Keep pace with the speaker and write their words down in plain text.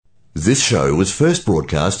This show was first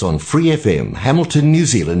broadcast on Free FM, Hamilton, New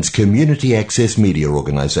Zealand's community access media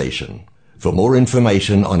organisation. For more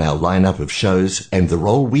information on our lineup of shows and the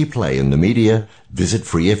role we play in the media, visit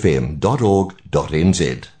freefm.org.nz.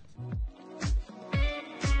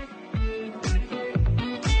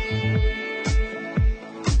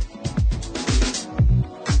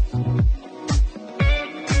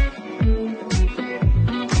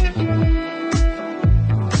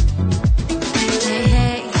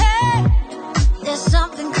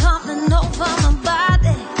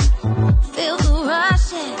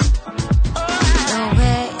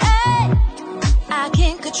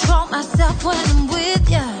 When I'm with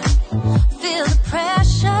you, feel the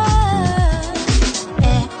pressure.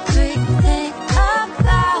 Everything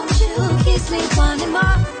about you keeps me wanting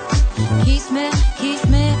more. Keeps me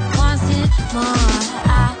wanting more.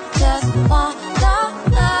 I just wanna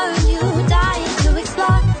learn you, dying to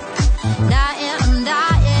explore. I'm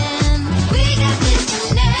dying. We got this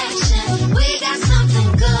connection, we got something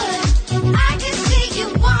good. I can see you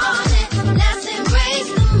want it. Let's embrace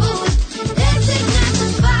the mood. Let's ignite the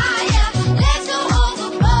fire. Let's go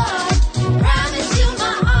overboard. Promise you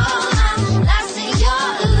my all. I'm lost in your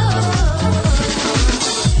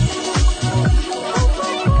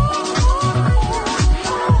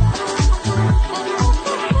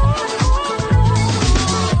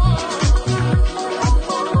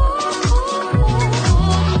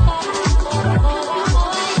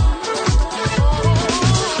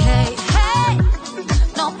Hey,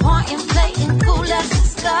 no point in playing cool. Let's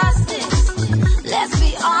discuss this. Let's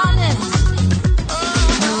be honest.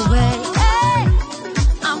 No way,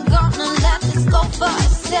 I'm gonna let this go for a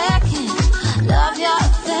second. Love your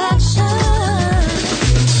affection.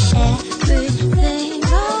 Everything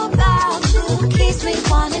about you keeps me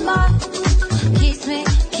wanting more. Keeps me.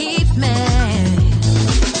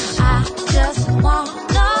 I just wanna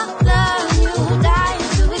learn you, dying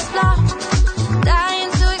to explore.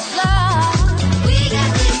 We got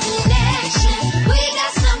this connection, we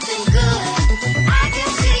got something good. I can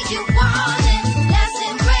see you want it. Let's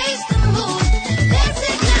embrace the mood. Let's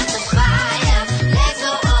ignite the fire. Let's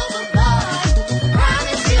go overboard.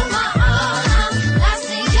 Promise you my all. I'm lost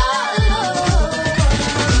in your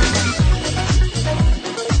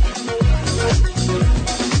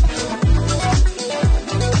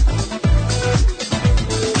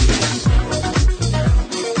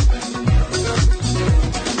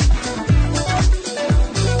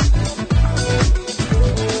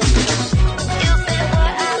You've been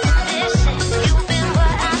what I've been missing. You've been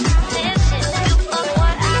what I've been missing. You are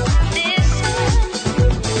what I've been missing.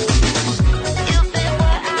 You've been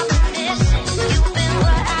what I've been missing. You've been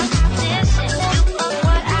what I've been missing. You are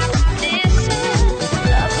what I've been missing.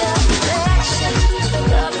 Love your affection.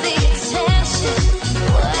 Love the attention.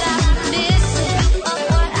 What I've been missing. You are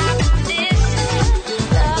what I've been missing.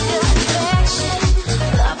 Love your affection.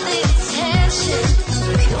 Love the attention.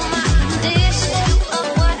 Feel my condition. You are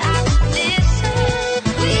what I've been missing.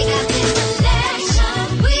 We got this connection.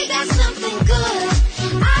 We got something good.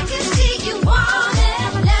 I can see you want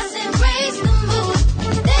it. Let's embrace the mood.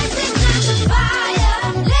 Let's ignite the fire.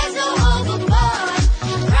 Let's go overboard.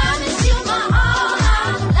 Promise you my all.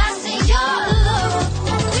 I'm lost in your love.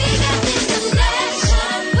 We got this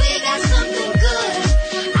connection. We got something good.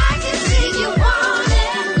 I can see you want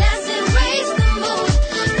it. Let's embrace the mood.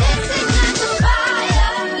 Let's ignite the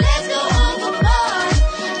fire. Let's go overboard.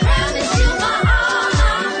 Promise you my all.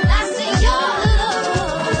 I'm lost in your love.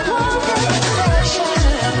 Love the attention.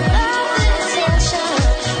 Love the attention.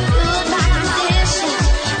 You're my condition.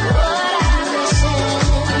 What I'm missing.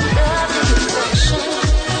 Love the affection.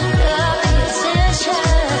 Love the attention.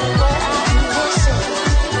 What I'm missing.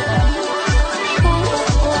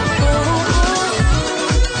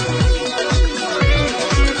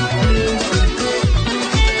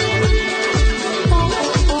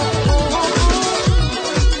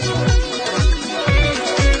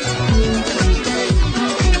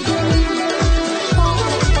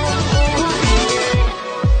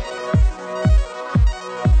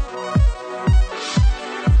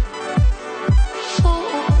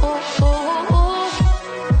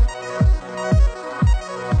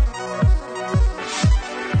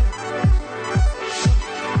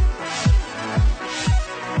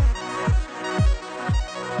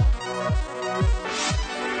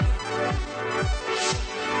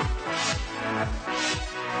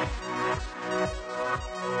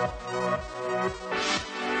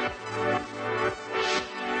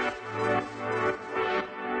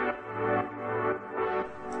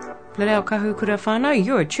 Flat Out Kahukura whānau,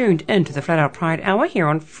 you're tuned into the Flat Out Pride Hour here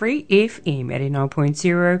on Free FM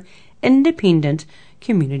 89.0 Independent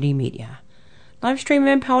Community Media. Live stream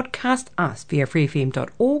and podcast us via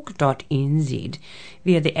freefm.org.nz,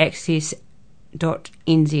 via the Access.nz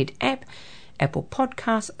app, Apple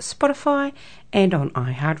Podcasts, Spotify, and on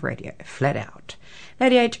iHeartRadio, flat out.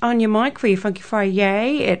 Lady H on your mic for your Funky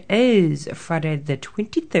Friday. It is Friday the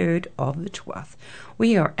 23rd of the 12th.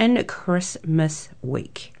 We are in Christmas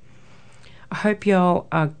week. I hope y'all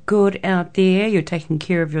are good out there. You're taking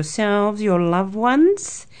care of yourselves, your loved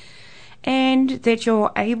ones, and that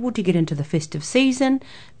you're able to get into the festive season.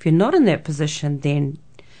 If you're not in that position, then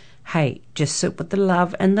hey, just sit with the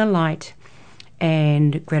love and the light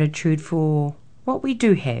and gratitude for what we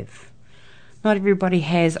do have. Not everybody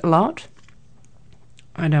has a lot.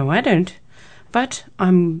 I know I don't, but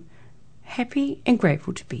I'm happy and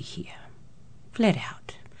grateful to be here. Flat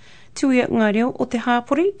out. Tuia ngā reo o te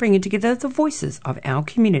hāpori, bringing together the voices of our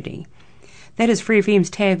community. That is Free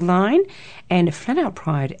FM's tagline, and Flat Out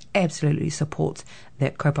Pride absolutely supports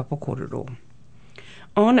that kaupapa kōrero.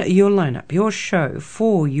 On your lineup, your show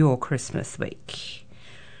for your Christmas week,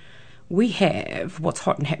 we have what's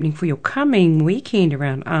hot and happening for your coming weekend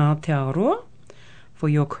around Aotearoa for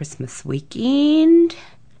your Christmas weekend.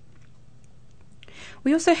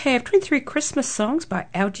 We also have 23 Christmas songs by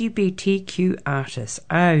LGBTQ artists.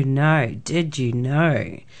 Oh no, did you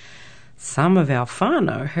know? Some of our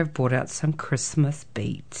whānau have brought out some Christmas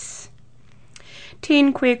beats.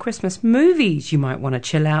 10 queer Christmas movies you might want to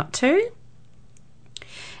chill out to.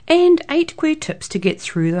 And 8 queer tips to get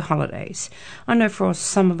through the holidays. I know for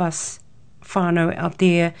some of us whānau out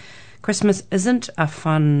there, Christmas isn't a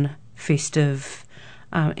fun, festive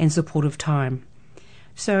and supportive time.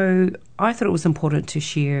 So I thought it was important to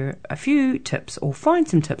share a few tips or find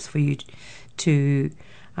some tips for you to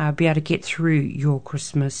be able to get through your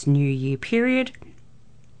Christmas, New Year period.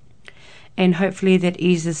 And hopefully that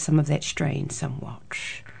eases some of that strain somewhat.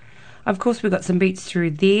 Of course, we've got some beats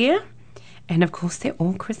through there. And of course, they're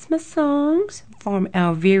all Christmas songs from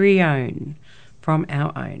our very own. From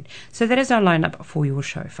our own. So that is our lineup for your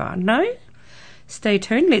show, whānau. Stay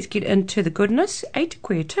tuned, let's get into the goodness. 8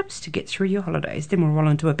 queer tips to get through your holidays. Then we'll roll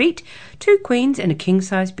into a beat. 2 Queens and a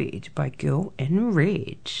King-Size Bed by Girl in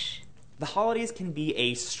Red. The holidays can be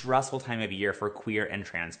a stressful time of year for queer and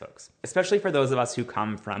trans folks, especially for those of us who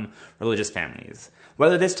come from religious families.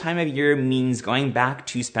 Whether this time of year means going back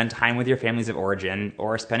to spend time with your families of origin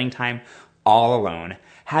or spending time all alone,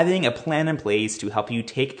 having a plan in place to help you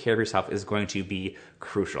take care of yourself is going to be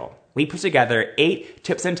crucial. We put together 8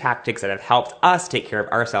 tips and tactics that have helped us take care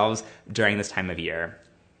of ourselves during this time of year.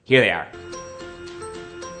 Here they are.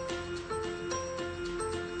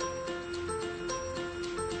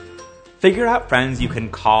 Figure out friends you can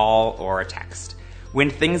call or text.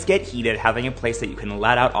 When things get heated, having a place that you can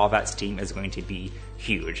let out all that steam is going to be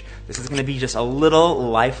huge. This is going to be just a little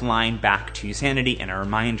lifeline back to sanity and a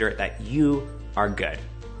reminder that you are good.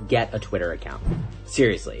 Get a Twitter account.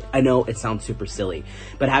 Seriously, I know it sounds super silly,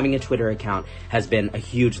 but having a Twitter account has been a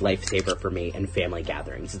huge lifesaver for me in family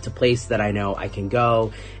gatherings. It's a place that I know I can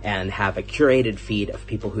go and have a curated feed of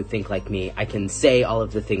people who think like me. I can say all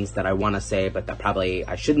of the things that I want to say, but that probably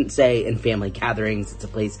I shouldn't say in family gatherings. It's a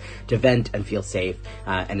place to vent and feel safe,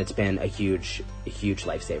 and it's been a huge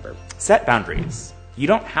lifesaver. Set boundaries. You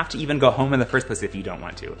don't have to even go home in the first place if you don't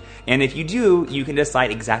want to. And if you do, you can decide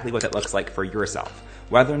exactly what that looks like for yourself.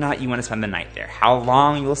 Whether or not you want to spend the night there, how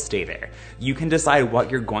long you'll stay there. You can decide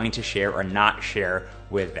what you're going to share or not share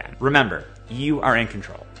with them. Remember, you are in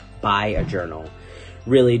control. Buy a journal.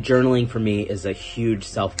 Really, journaling for me is a huge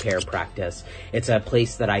self-care practice. It's a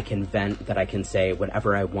place that I can vent, that I can say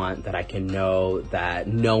whatever I want, that I can know that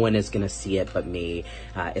no one is going to see it but me.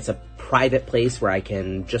 It's a private place where I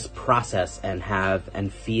can just process and have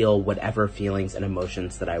and feel whatever feelings and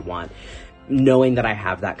emotions that I want. Knowing that I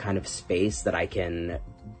have that kind of space that I can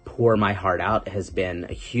pour my heart out has been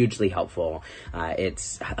hugely helpful.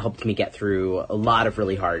 It's helped me get through a lot of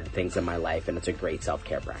really hard things in my life, and it's a great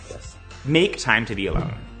self-care practice. Make time to be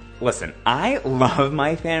alone. Listen, I love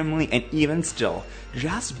my family, and even still,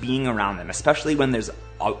 just being around them, especially when there's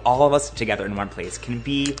all of us together in one place, can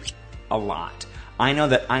be a lot. I know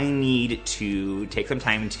that I need to take some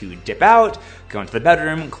time to dip out, go into the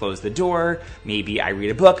bedroom, close the door. Maybe I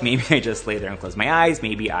read a book. Maybe I just lay there and close my eyes.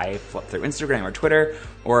 Maybe I flip through Instagram or Twitter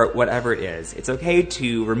or whatever it is. It's okay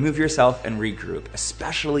to remove yourself and regroup,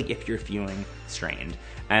 especially if you're feeling strained.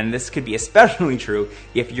 And this could be especially true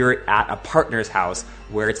if you're at a partner's house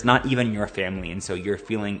where it's not even your family, and so you're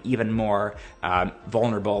feeling even more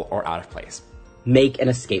vulnerable or out of place. Make an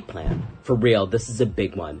escape plan. For real, this is a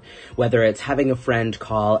big one. Whether it's having a friend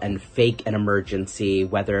call and fake an emergency,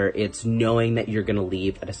 whether it's knowing that you're going to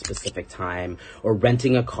leave at a specific time, or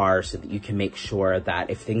renting a car so that you can make sure that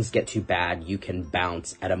if things get too bad, you can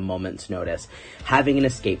bounce at a moment's notice. Having an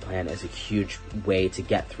escape plan is a huge way to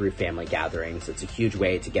get through family gatherings. It's a huge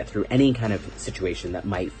way to get through any kind of situation that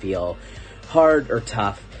might feel hard or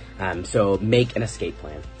tough. So make an escape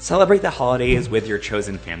plan. Celebrate the holidays with your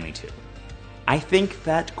chosen family too. I think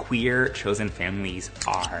that queer chosen families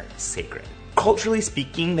are sacred. Culturally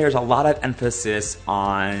speaking, there's a lot of emphasis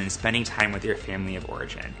on spending time with your family of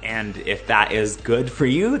origin. And if that is good for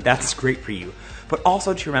you, that's great for you. But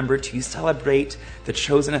also to remember to celebrate the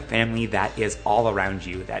chosen family that is all around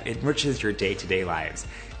you, that enriches your day-to-day lives.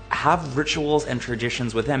 Have rituals and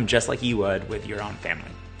traditions with them just like you would with your own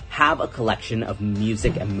family. Have a collection of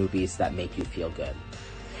music and movies that make you feel good.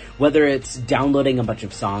 Whether it's downloading a bunch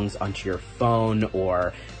of songs onto your phone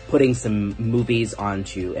or putting some movies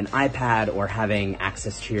onto an iPad or having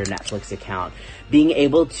access to your Netflix account, being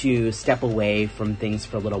able to step away from things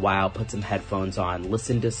for a little while, put some headphones on,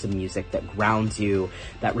 listen to some music that grounds you,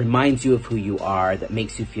 that reminds you of who you are, that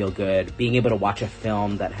makes you feel good, being able to watch a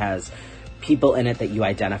film that has people in it that you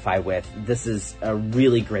identify with. This is a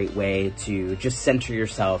really great way to just center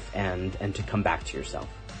yourself and to come back to yourself.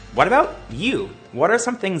 What about you? What are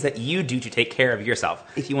some things that you do to take care of yourself?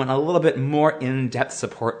 If you want a little bit more in-depth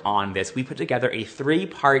support on this, we put together a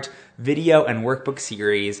 3-part video and workbook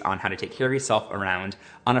series on how to take care of yourself around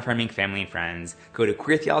unaffirming family and friends. Go to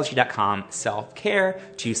queertheology.com/self-care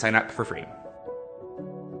to sign up for free.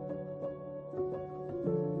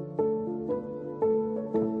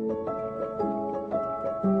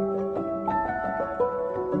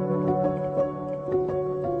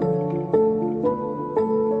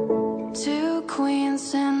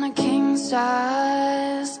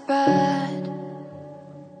 Size bed.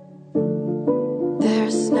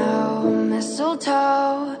 There's no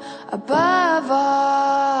mistletoe above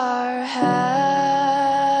our heads,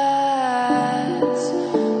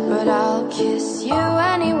 but I'll kiss you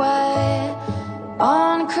anyway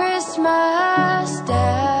on Christmas Day.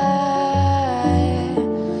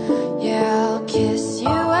 Yeah, I'll kiss you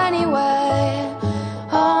anyway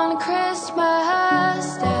on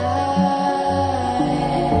Christmas Day.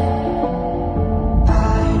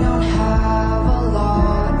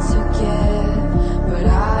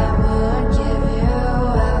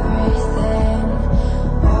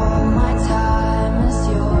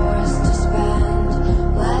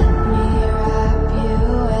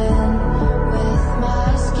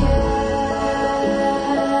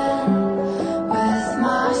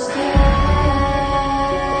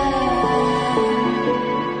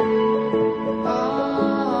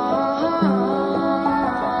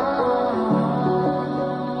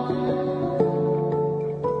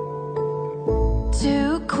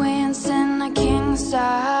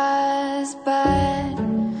 Size bed,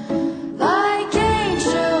 like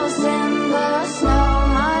angels in the snow.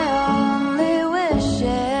 My only wish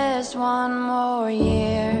is one more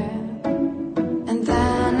year, and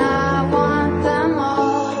then I want them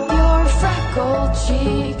all. Your freckled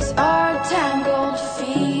cheeks, our tangled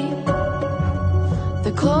feet.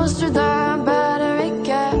 The closer the better it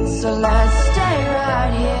gets, so let's stay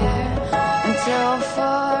right here until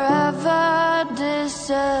forever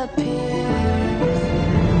disappears.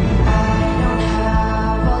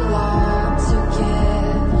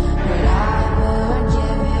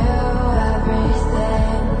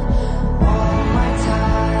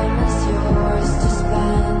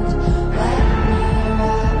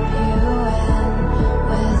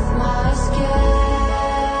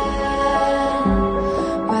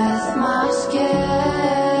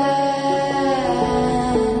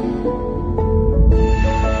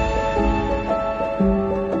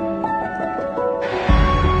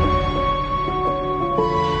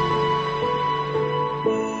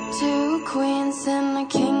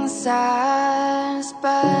 Size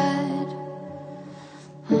bed.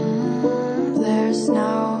 There's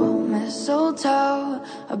no mistletoe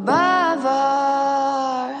above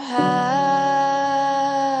our heads,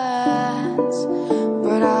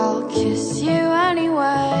 but I'll kiss you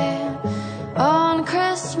anyway on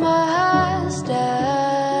Christmas Day.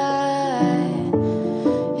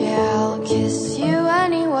 Yeah, I'll kiss you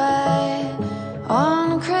anyway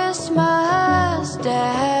on Christmas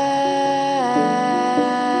Day.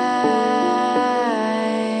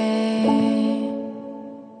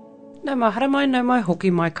 No mahara mai, no mai hoki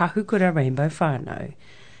mai kahukura rainbow whānau.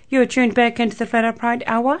 You are tuned back into the Flat Out Pride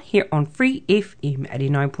Hour here on Free FM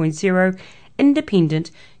 89.0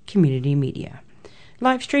 Independent Community Media.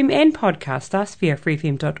 Live stream and podcast us via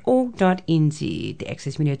freefm.org.nz, the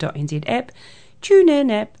accessmedia.nz app,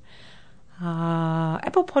 TuneIn app,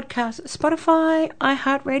 Apple Podcasts, Spotify,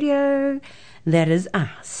 iHeartRadio. That is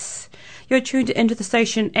us. You're tuned into the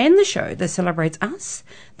station and the show that celebrates us,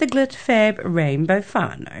 the Glit Fab Rainbow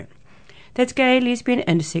Whānau. That's gay, lesbian,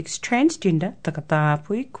 intersex, transgender,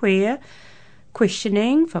 takatapui, queer,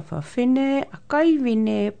 questioning, whawhawhine,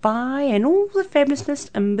 akaiwhine, bi, and all the fabulousness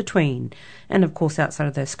in between. And of course outside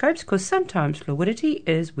of those scopes, because sometimes fluidity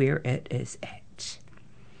is where it is at.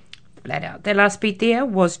 Flat out. That last beat there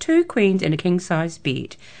was Two Queens in a King-Size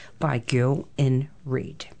Bed by Girl in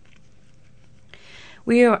Red.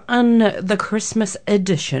 We are on the Christmas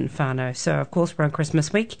edition, whānau. So, of course, we're on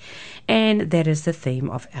Christmas week, and that is the theme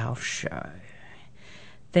of our show.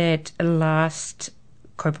 That last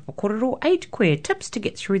kaupapa korero, 8 queer tips to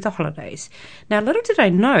get through the holidays. Now, little did I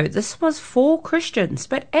know, this was for Christians,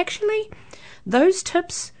 but actually, those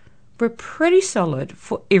tips were pretty solid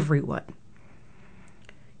for everyone.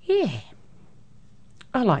 Yeah,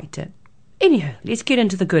 I liked it. Anyhow, let's get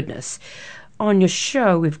into the goodness. On your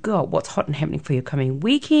show, we've got what's hot and happening for your coming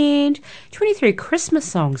weekend, 23 Christmas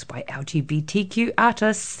songs by LGBTQ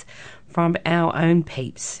artists from our own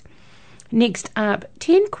peeps. Next up,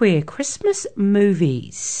 10 queer Christmas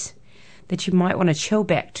movies that you might want to chill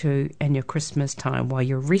back to in your Christmas time while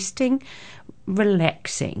you're resting,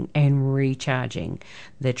 relaxing, and recharging.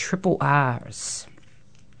 The triple R's.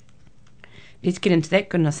 Let's get into that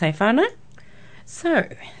goodness, hey whānau? So,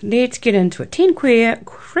 let's get into it. 10 queer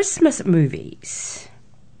Christmas movies.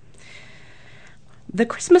 The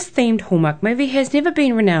Christmas-themed Hallmark movie has never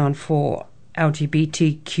been renowned for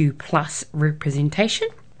LGBTQ plus representation.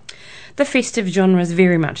 The festive genre is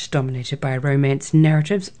very much dominated by romance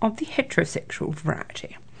narratives of the heterosexual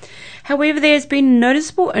variety. However, there has been a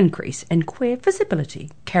noticeable increase in queer visibility,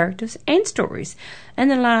 characters and stories in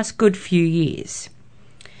the last good few years.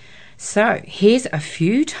 So, here's a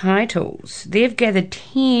few titles. They've gathered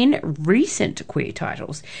 10 recent queer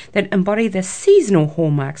titles that embody the seasonal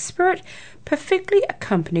Hallmark spirit, perfectly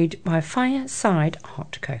accompanied by fireside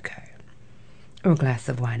hot cocoa. Or a glass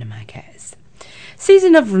of wine in my case.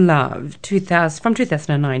 Season of Love, from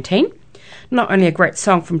 2019. Not only a great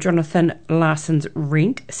song from Jonathan Larson's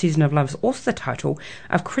Rent, Season of Love is also the title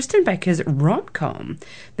of Kristen Baker's rom-com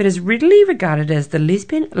that is readily regarded as the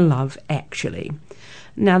lesbian Love Actually.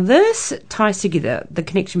 Now this ties together the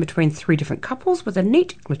connection between 3 different couples with a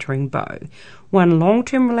neat glittering bow. 1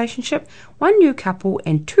 long-term relationship, 1 new couple,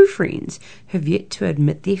 and 2 friends who have yet to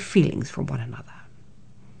admit their feelings for one another.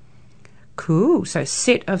 Cool, so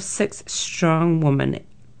set of 6 strong women.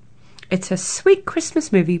 It's a sweet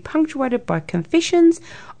Christmas movie punctuated by confessions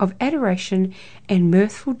of adoration and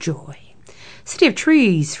mirthful joy. City of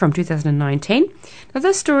Trees from 2019. Now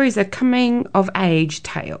this story is a coming-of-age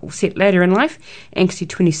tale set later in life. Angsty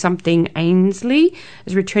 20-something Ainsley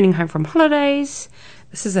is returning home from holidays.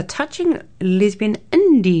 This is a touching lesbian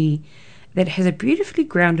indie that has a beautifully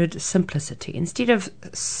grounded simplicity. Instead of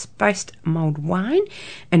spiced mulled wine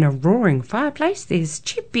and a roaring fireplace, there's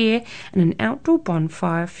cheap beer and an outdoor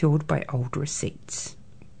bonfire fueled by old receipts.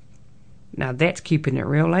 Now that's keeping it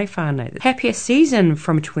real, eh, whānau? Happiest Season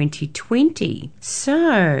from 2020.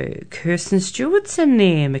 So, Kirsten Stewart's in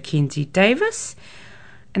there, Mackenzie Davis,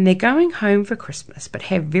 and they're going home for Christmas, but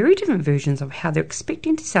have very different versions of how they're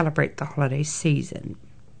expecting to celebrate the holiday season.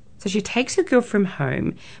 So she takes her girlfriend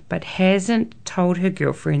home, but hasn't told her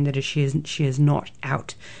girlfriend that she is not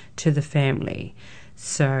out to the family.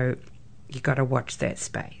 So you got to watch that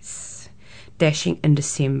space. Dashing in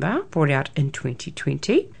December, brought out in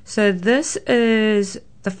 2020. So this is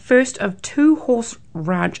the first of 2 horse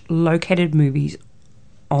ranch located movies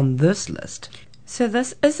on this list. So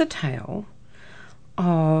this is a tale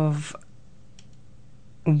of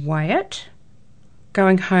Wyatt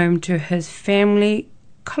going home to his family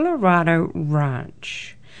Colorado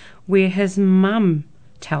ranch, where his mum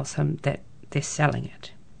tells him that they're selling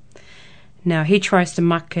it. Now he tries to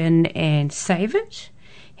muck in and save it.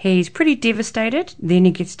 He's pretty devastated. Then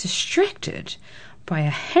he gets distracted by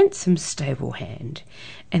a handsome stable hand,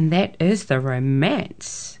 and that is the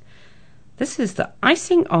romance. This is the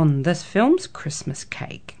icing on this film's Christmas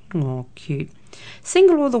cake. Oh, cute.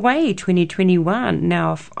 Single All the Way 2021.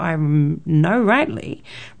 Now, if I know rightly,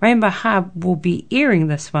 Rainbow Hub will be airing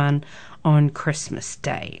this one on Christmas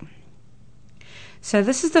Day. So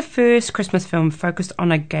this is the first Christmas film focused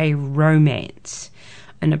on a gay romance,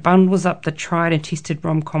 and it bundles up the tried and tested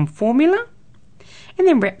rom-com formula and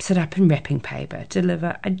then wraps it up in wrapping paper to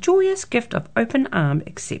deliver a joyous gift of open-armed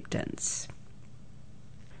acceptance.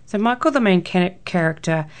 So Michael, the main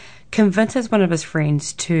character, convinces one of his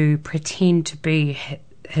friends to pretend to be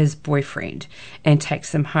his boyfriend and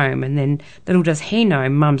takes him home, and then little does he know,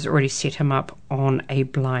 Mum's already set him up on a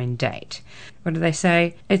blind date. What do they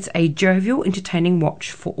say? It's a jovial, entertaining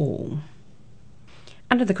watch for all.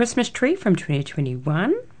 Under the Christmas Tree from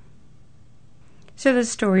 2021. So the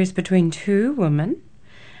story is between two women,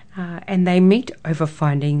 and they meet over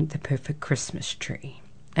finding the perfect Christmas tree,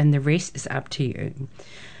 and the rest is up to you.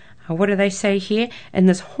 What do they say here? In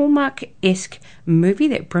this Hallmark-esque movie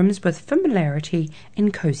that brims with familiarity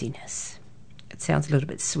and coziness. It sounds a little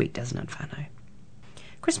bit sweet, doesn't it, whānau?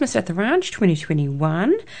 Christmas at the Ranch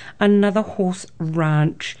 2021, another horse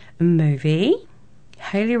ranch movie.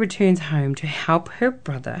 Hayley returns home to help her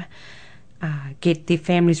brother get their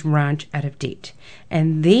family's ranch out of debt,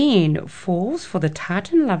 and then falls for the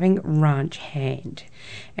tartan-loving ranch hand,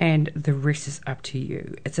 and the rest is up to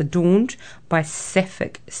you. It's adorned by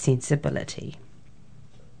sapphic sensibility.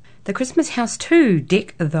 The Christmas House 2,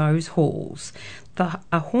 Deck Those Halls,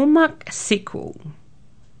 a Hallmark sequel.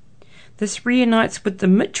 This reunites with the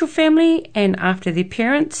Mitchell family, and after their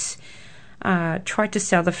parents tried to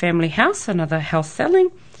sell the family house, another house selling,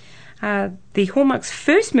 the Hallmark's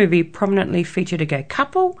first movie prominently featured a gay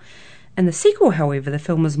couple. In the sequel, however, the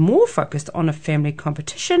film is more focused on a family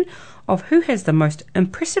competition of who has the most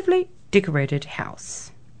impressively decorated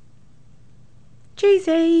house.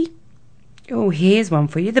 Cheesy! Oh, here's one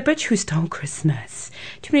for you. The Bitch Who Stole Christmas.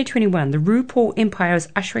 2021, the RuPaul Empire is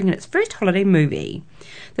ushering in its first holiday movie.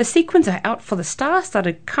 The sequins are out for the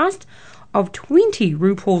star-studded cast of 20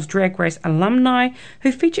 RuPaul's Drag Race alumni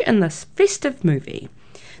who feature in this festive movie.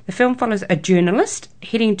 The film follows a journalist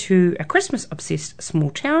heading to a Christmas-obsessed small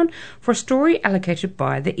town for a story allocated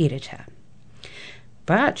by the editor.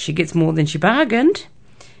 But she gets more than she bargained.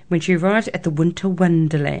 When she arrives at the Winter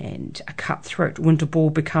Wonderland, a cutthroat winter ball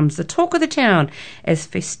becomes the talk of the town as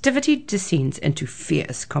festivity descends into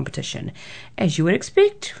fierce competition. As you would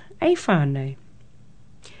expect, a whānau.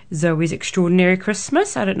 Zoe's Extraordinary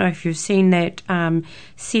Christmas. I don't know if you've seen that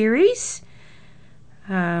series.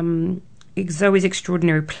 Zoe's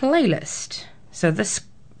Extraordinary Playlist. So this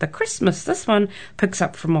one picks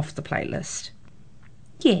up from off the playlist.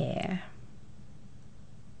 Yeah.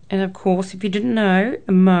 And of course, if you didn't know,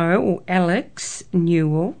 Mo, or Alex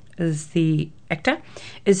Newell, is the actor,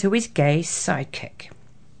 is Zoe's gay sidekick.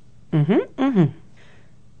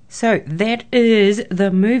 So that is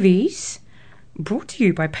the movies brought to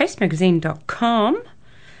you by pastemagazine.com.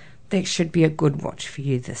 That should be a good watch for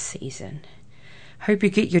you this season. Hope you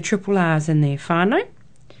get your triple R's in there, whānau.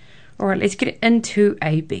 Alright, let's get into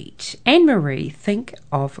a beat. Anne-Marie, Think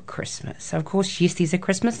of Christmas. Of course, yes, these are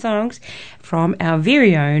Christmas songs from our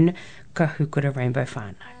very own Kahukura Rainbow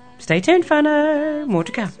whānau. Stay tuned, whānau. More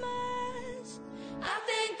to come. I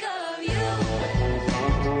think of you.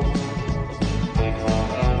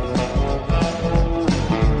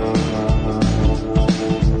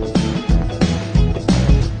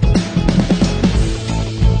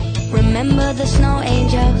 Remember the snow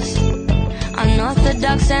angels,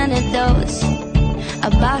 unorthodox anecdotes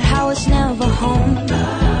about how it's never home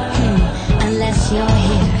unless you're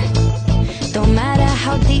here. Don't matter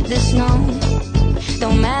how deep the snow,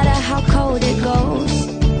 don't matter how cold it goes,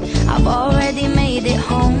 I've already made it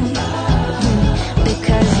home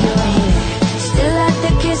because you're here. Still at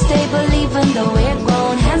the kids table even though we're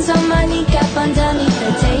grown, hands on my kneecap underneath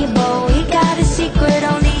the table. We got a secret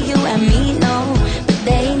only you and me know, but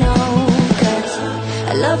they know.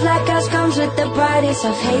 A love like ours comes with the brightest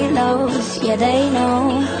of halos. Yeah, they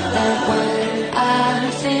know that when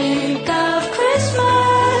I think of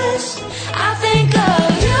Christmas, I think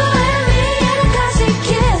of you and me and a classic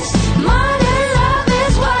kiss. Modern love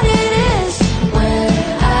is what it is. When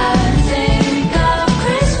I think of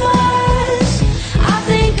Christmas, I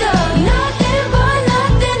think of nothing but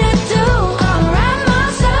nothing to do. I'll wrap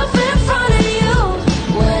myself in front of you.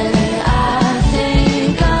 When I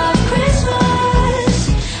think of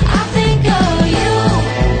Christmas, I think of you.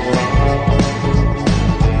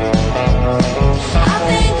 I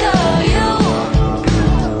think of you.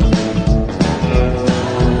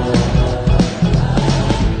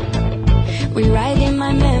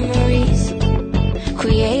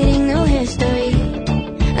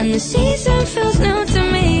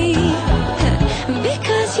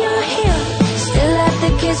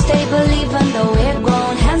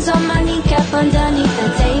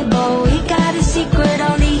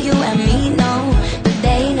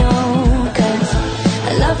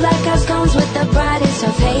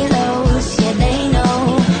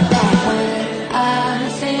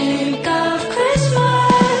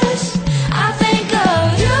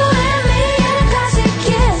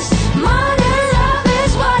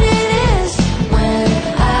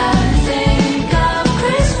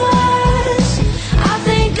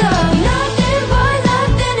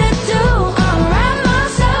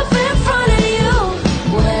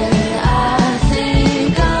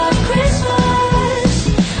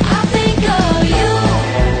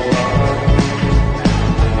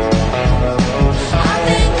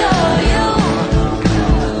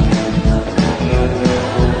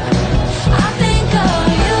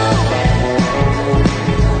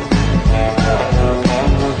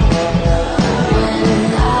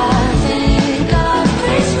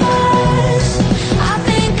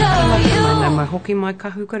 hoki mai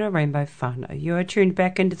kahukura Rainbow Whānau. You are tuned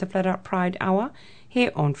back into the Flat Out Pride Hour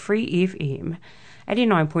here on Free FM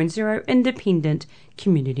 89.0 independent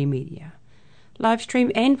community media. Live stream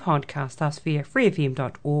and podcast us via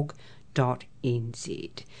freefm.org.nz,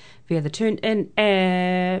 via the TuneIn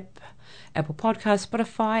app, Apple Podcast,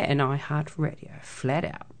 Spotify and iHeartRadio. Flat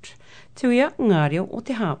Out. Tuia ngā reo o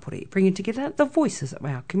te hāpori, bringing together the voices of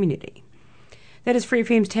our community. That is Free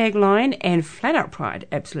FM's tagline, and Flat Out Pride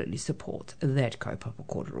absolutely supports that kaupapa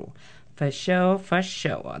kōrero. For sure, for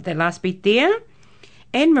sure. That last beat there,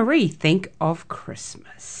 Anne-Marie, Think of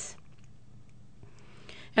Christmas.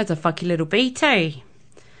 That's a fucky little beat, eh?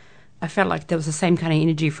 I felt like there was the same kind of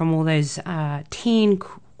energy from all those 10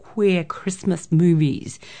 queer Christmas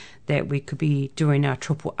movies that we could be doing our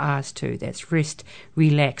triple R's to. That's rest,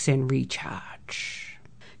 relax, and recharge.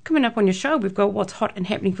 Coming up on your show, we've got what's hot and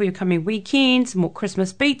happening for your coming weekends, more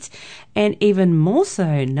Christmas beats, and even more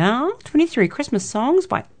so now, 23 Christmas songs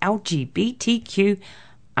by LGBTQ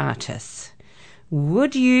artists.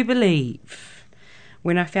 Would you believe?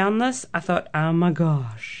 When I found this, I thought, oh my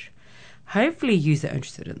gosh, hopefully you're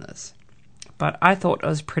interested in this. But I thought it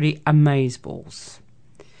was pretty amazeballs.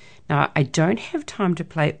 Now, I don't have time to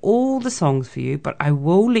play all the songs for you, but I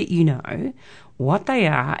will let you know what they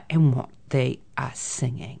are and what they are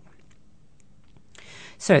singing.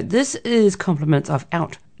 So this is compliments of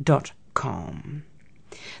out.com.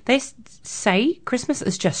 They say Christmas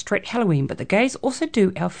is just straight Halloween, but the gays also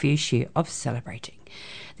do our fair share of celebrating.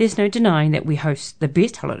 There's no denying that we host the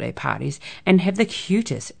best holiday parties and have the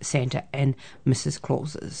cutest Santa and Mrs.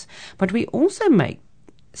 Clauses, but we also make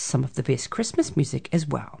some of the best Christmas music as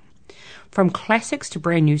well. From classics to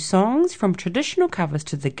brand new songs, from traditional covers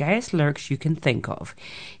to the gayest lyrics you can think of.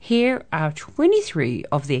 Here are 23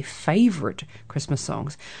 of their favourite Christmas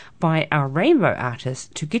songs by our rainbow artists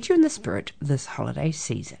to get you in the spirit this holiday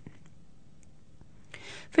season.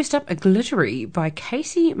 First up, A Glittery by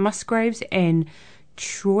Casey Musgraves and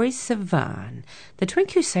Troye Sivan. The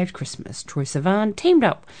twink who saved Christmas, Troye Sivan, teamed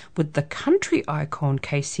up with the country icon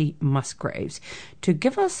Casey Musgraves to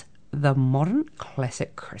give us the modern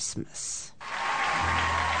classic Christmas.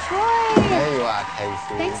 Troy! There you are,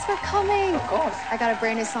 Casey. Thanks for coming. Of course. I got a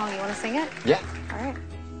brand new song. You want to sing it? Yeah. All right.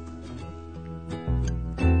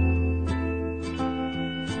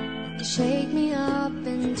 You shake me up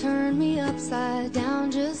and turn me upside down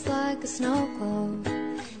just like a snow globe.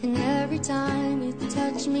 And every time you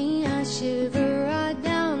touch me, I shiver right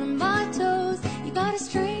down on my toes. You got a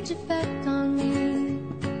strange effect on me.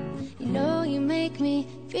 You know you make me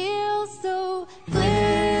feel so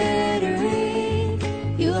glittery.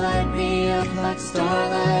 You light me up like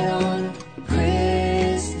starlight on a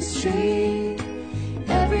Christmas tree.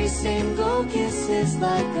 Every single kiss is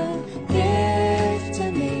like a gift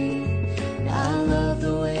to me. I love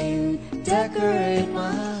the way you decorate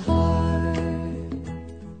my heart.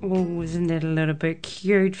 Oh, isn't that a little bit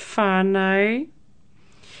cute, whānau?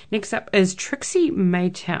 Next up is Trixie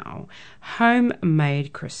Maytao,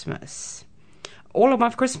 Homemade Christmas. All of My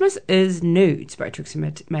Christmas is Nudes by Trixie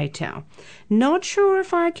Maytao. Not sure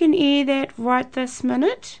if I can air that right this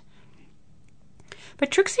minute.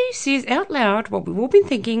 But Trixie says out loud what we've all been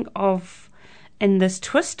thinking of in this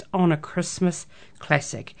twist on a Christmas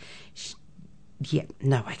classic. Yeah,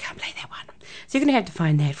 no, I can't play that one. So you're going to have to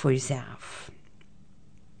find that for yourself.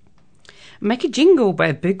 Make a Jingle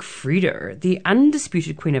by Big Frida, the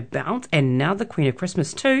undisputed queen of bounce and now the queen of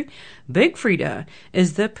Christmas too. Big Frida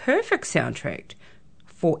is the perfect soundtrack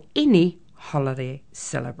for any holiday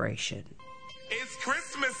celebration. It's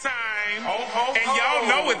Christmas time, and y'all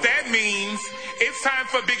know what that means. It's time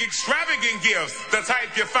for big extravagant gifts, the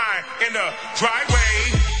type you find in the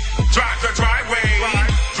driveway. Drive the driveway,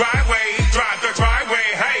 driveway, drive the driveway.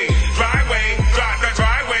 Hey, driveway, drive the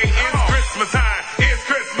driveway. It's Christmas time, it's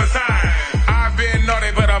Christmas time. I've been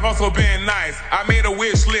naughty, but I've also been nice. I made a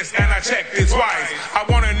wish list and I checked it twice. I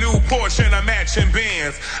want a new Porsche and a matching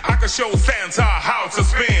Benz. I could show Santa how to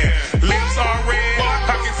spin. Lips are red,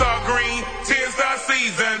 pockets are green. 'Tis the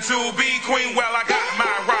season to be queen. Well, I got my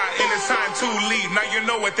ride and it's time to leave. Now you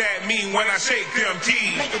know what that mean when I shake them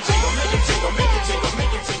keys. Make it jingle, make it jingle, make it jingle,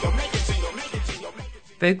 make it jingle, make it jingle, make it jingle, make it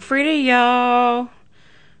jingle. Big Frida, y'all.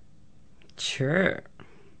 Sure.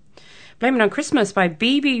 Blame It on Christmas by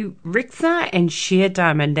BB Rexha and Cher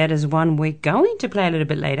Diamond. That is one we're going to play a little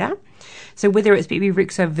bit later. So whether it's BB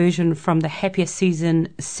Rexha version from the Happiest Season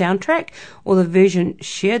soundtrack or the version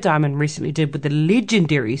Cher Diamond recently did with the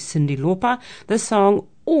legendary Cyndi Lauper, the song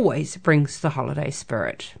always brings the holiday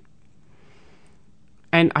spirit.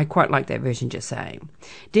 And I quite like that version, just saying.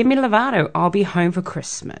 Demi Lovato, I'll Be Home for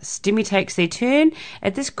Christmas. Demi takes their turn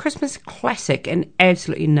at this Christmas classic and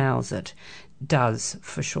absolutely nails it. does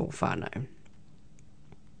for sure, whānau.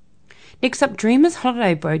 Next up, Dreamer's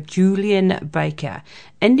Holiday by Julian Baker.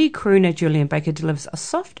 Indie crooner Julian Baker delivers a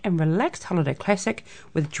soft and relaxed holiday classic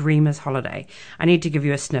with Dreamer's Holiday. I need to give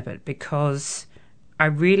you a snippet because I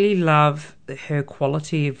really love her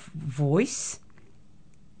quality of voice.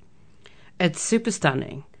 It's super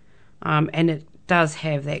stunning, and it does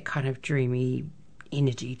have that kind of dreamy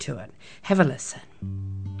energy to it. Have a listen.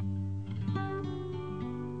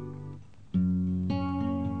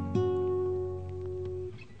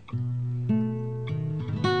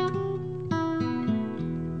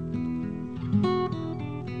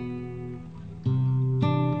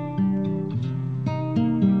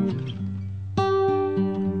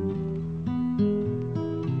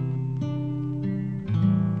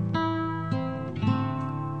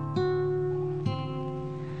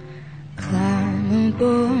 Climb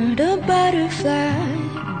aboard a butterfly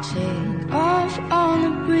and take off on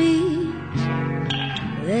the breeze.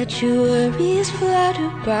 Let your worries flutter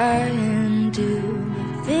by and do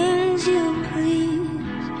the things you please.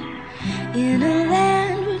 In a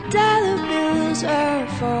land where dollar bills are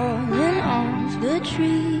falling off the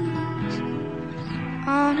trees,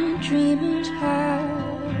 on a dreamer's holiday.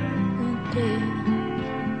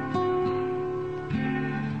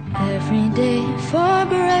 Every day for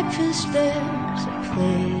breakfast there's a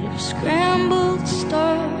plate of scrambled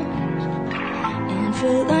stars, and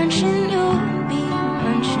for luncheon you'll be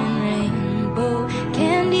munching rainbow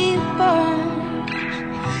candy bars.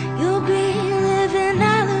 You'll be living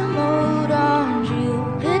a la mode on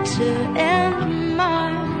Jupiter and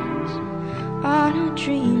Mars, on a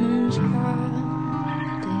dreamer's holiday.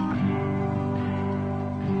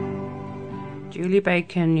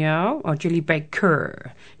 Julie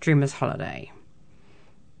Baker, Dreamer's Holiday.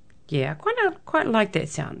 Yeah, I quite like that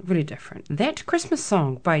sound. Really different. That Christmas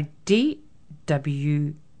Song by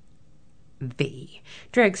DWV.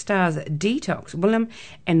 Drag stars Detox, Willem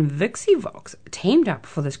and Vixie Vox teamed up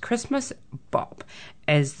for this Christmas bop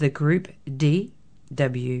as the group DWV.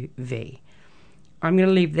 I'm going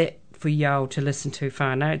to leave that for y'all to listen to,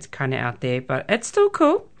 whānau. It's kind of out there, but it's still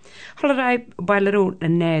cool. Holiday by Little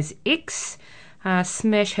Nas X.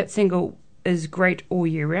 Smash hit single is great all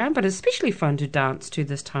year round, but especially fun to dance to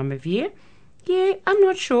this time of year. Yeah, I'm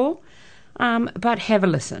not sure, but have a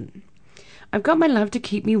listen. I've Got My Love to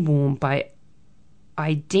Keep Me Warm by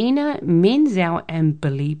Idina Menzel and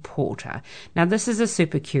Billy Porter. Now, this is a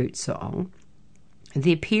super cute song.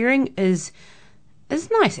 The pairing is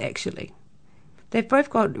nice, actually. They've both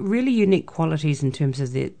got really unique qualities in terms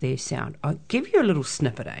of their sound. I'll give you a little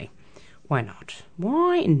snippet, eh? Why not?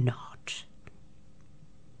 Why not?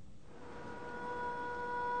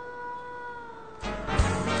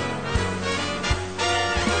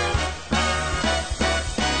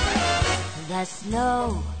 The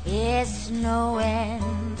snow is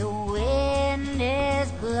snowing, the wind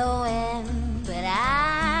is blowing, but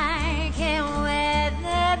I can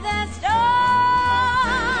weather the storm.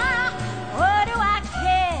 What do I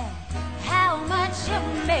care how much it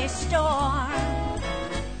may storm?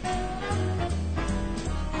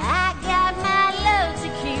 I got my love to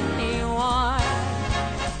keep me warm.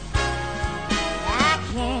 I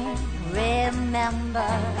can't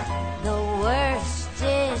remember the worst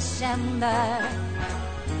December.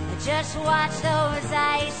 Just watch those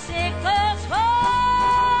icicles form.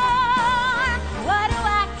 What do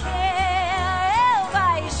I care if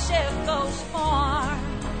icicles form?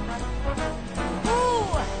 Ooh,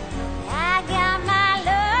 I got my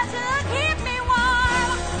love to keep me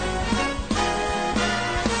warm.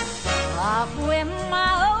 Off with my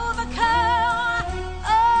overcoat,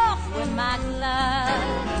 off with my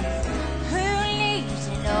gloves. Who needs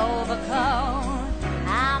an overcoat?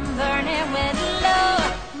 I'm burning with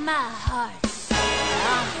love, my heart's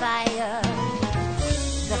on fire.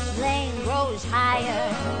 The flame grows higher,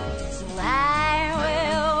 so I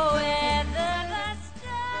will weather the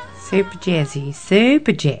storm. Super jazzy,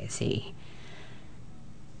 super jazzy.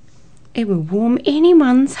 It will warm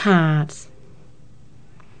anyone's heart.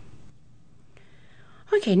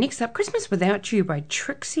 Okay, next up, Christmas Without You by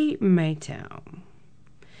Trixie Mattel.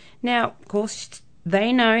 Now, of course,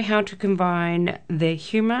 they know how to combine their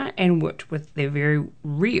humour and wit with their very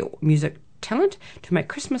real music talent to make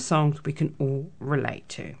Christmas songs we can all relate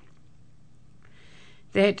to.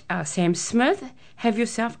 That Sam Smith, Have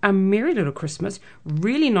Yourself a Merry Little Christmas,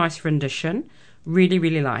 really nice rendition, really,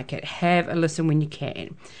 really like it. Have a listen when you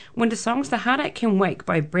can. Winter Songs, The Heartache Can Wait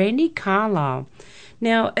by Brandy Carlisle.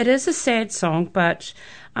 Now, it is a sad song, but,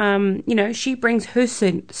 she brings her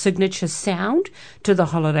signature sound to the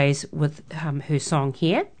holidays with her song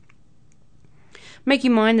here. Make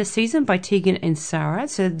You Mine this season by Tegan and Sarah.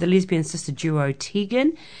 So the lesbian sister duo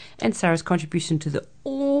Tegan and Sarah's contribution to the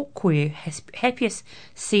all-queer Happiest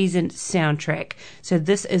Season soundtrack. So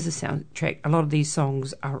this is a soundtrack. A lot of these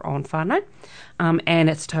songs are on whānau. And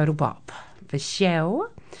it's total bop.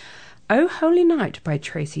 Michelle. Oh Holy Night by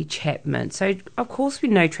Tracy Chapman. So, of course, we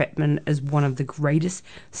know Chapman is one of the greatest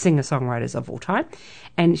singer-songwriters of all time.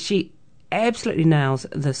 And she absolutely nails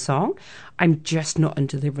this song. I'm just not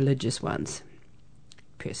into the religious ones,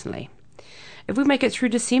 personally. If We Make It Through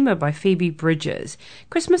December by Phoebe Bridgers.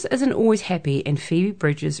 Christmas isn't always happy, and Phoebe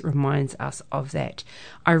Bridgers reminds us of that.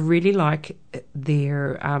 I really like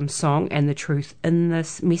their song and the truth in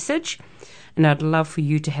this message, and I'd love for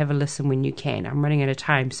you to have a listen when you can. I'm running out of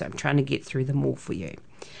time, so I'm trying to get through them all for you.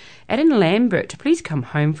 Adam Lambert, Please Come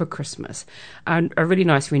Home for Christmas. A really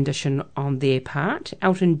nice rendition on their part.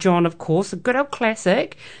 Elton John, of course, a good old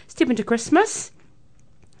classic. Step Into Christmas.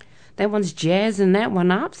 That one's jazzing that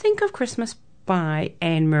one up. Think of Christmas by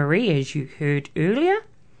Anne Marie, as you heard earlier.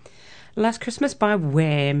 Last Christmas by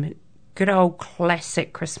Wham. Good old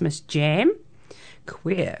classic Christmas jam.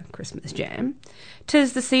 Queer Christmas jam.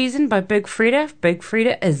 'Tis the Season by Big Freda. Big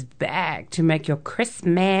Freda is back to make your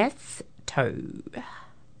Christmas toe.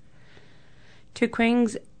 Two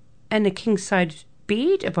Queens and a King Size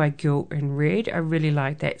Bed by Girl in Red. I really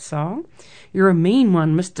like that song. You're a Mean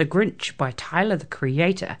One, Mr. Grinch by Tyler, the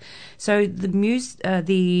Creator. So the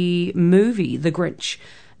movie The Grinch,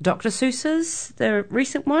 Dr. Seuss's, the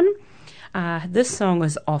recent one, this song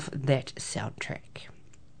is off that soundtrack.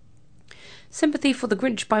 Sympathy for the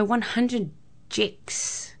Grinch by 100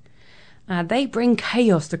 Jacks. They bring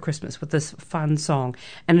chaos to Christmas with this fun song,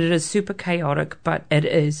 and it is super chaotic, but it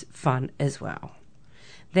is fun as well.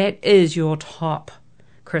 That is your top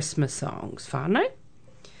Christmas songs, whānau.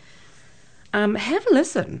 Have a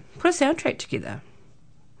listen. Put a soundtrack together.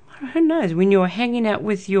 Who knows, when you're hanging out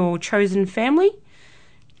with your chosen family,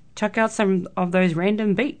 chuck out some of those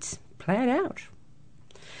random beats. Play it out.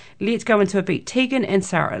 Let's go into a beat. Tegan and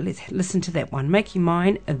Sarah, let's listen to that one. Make You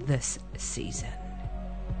Mine this season.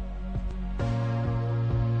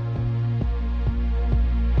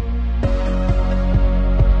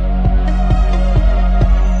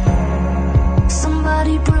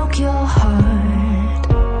 Somebody broke your heart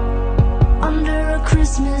under a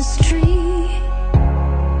Christmas tree.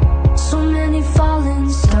 So many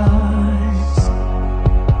fallen stars.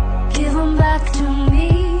 Give them back to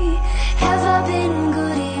me. Have I been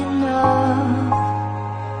good enough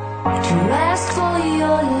to ask for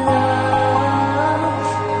your love?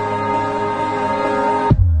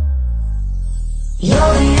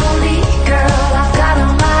 You're the only girl I've got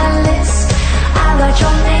on my list. I write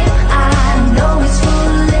your name. I know it's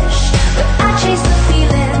foolish, but I chase the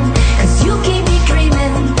feeling, 'cause you keep me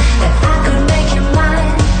dreaming that I could make you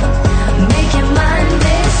mine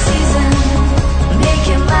this season. Make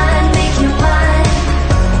you mine, make you mine.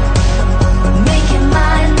 Make you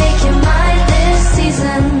mine this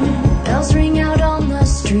season. Bells ring out on the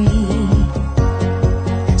street,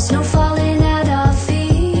 snow falling at our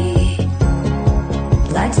feet,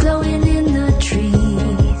 lights glowing in the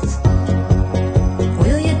trees.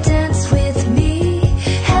 Will you dance with me?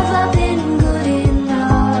 Have I been good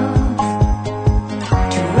enough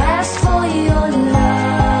to ask for your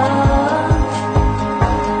love?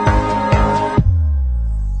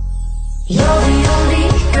 You're the only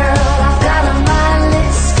girl I've got on my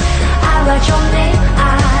list. I write your name. I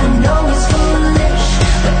know it's foolish,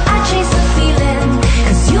 but I chase the feeling,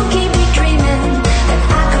 'cause you keep me dreaming that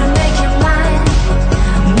I could make you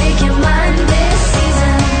mine this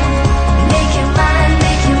season. Make you mine,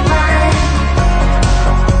 make you mine.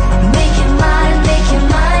 Make you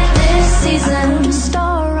mine this season. Put a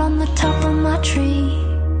star on the top of my tree.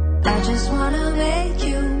 I just wanna make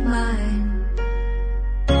you mine.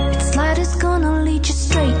 Its light is gonna lead you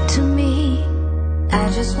straight to me. I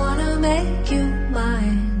just wanna make you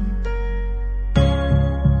mine.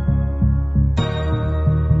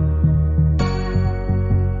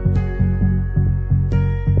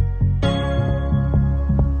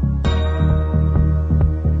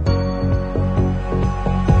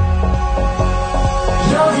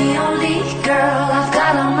 You're the only girl I've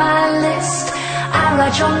got on my list. I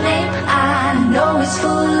write your name. I know it's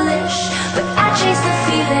foolish, but I chase the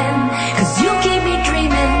feeling, 'cause you keep me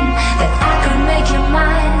dreaming that I could make you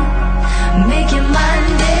mine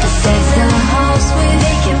this season. The house with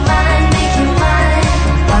make you mine.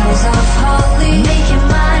 Bottles of holly, make you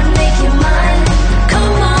mine.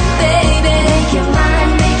 Come on, baby, make you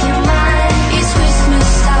mine. It's Christmas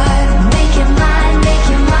time, make you mine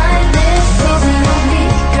this season. Only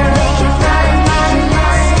girl, make you mine.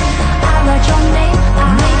 I write your name, I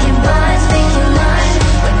make you mine.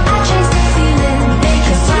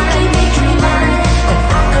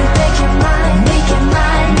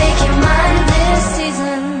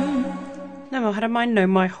 mai no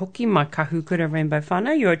mai hoki mai kahukura Rainbow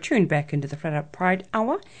whānau. You're tuned back into the Flat Out Pride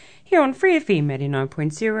Hour here on Free FM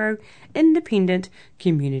 89.0 Independent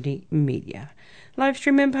Community Media. Live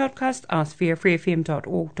stream and podcast us via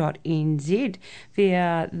freefm.org.nz,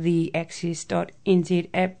 via the access.nz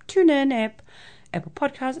app, TuneIn app, Apple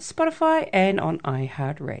Podcasts, Spotify, and on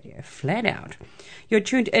iHeartRadio. Flat Out. You're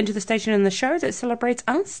tuned into the station and the show that celebrates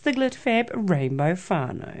us, the Glit Fab Rainbow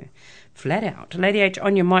whānau. Flat Out. Lady H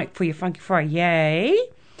on your mic for your Funky Friday.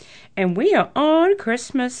 And we are on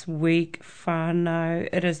Christmas week whānau.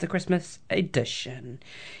 It is the Christmas edition.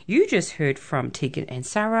 You just heard from Tegan and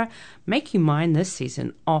Sarah, Make You Mine this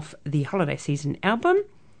season, off the Holiday Season album.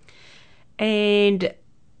 And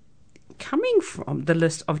coming from the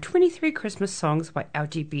list of 23 Christmas songs by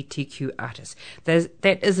LGBTQ artists.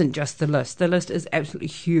 That isn't just the list. The list is absolutely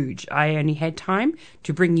huge. I only had time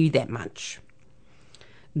to bring you that much.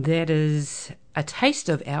 That is a taste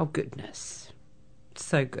of our goodness.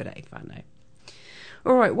 So good, eh, whānau?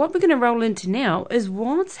 All right, what we're going to roll into now is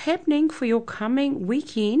what's happening for your coming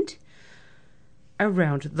weekend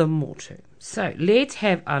around the Motu. So let's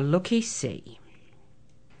have a looky-see.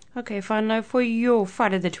 Okay, whānau, for your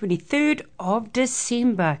Friday the 23rd of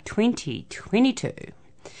December 2022.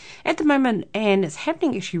 At the moment, and it's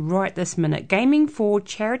happening actually right this minute,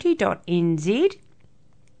 gamingforcharity.nz.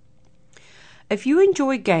 If you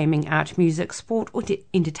enjoy gaming, art, music, sport, or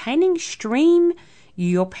entertaining, stream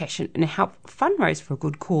your passion and help fundraise for a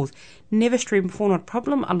good cause. Never streamed before, not a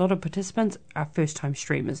problem. A lot of participants are first-time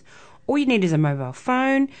streamers. All you need is a mobile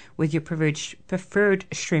phone with your preferred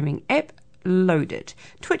streaming app loaded.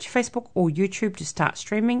 Twitch, Facebook, or YouTube to start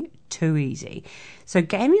streaming. Too easy. So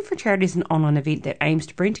Gaming for Charity is an online event that aims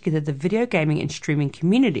to bring together the video gaming and streaming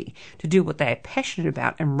community to do what they are passionate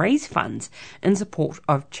about and raise funds in support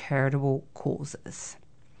of charitable causes.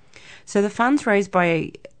 So the funds raised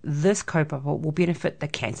by this kaupapa will benefit the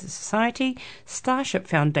Cancer Society, Starship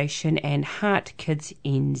Foundation and Heart Kids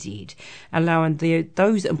NZ, allowing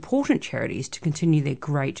those important charities to continue their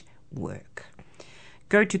great work.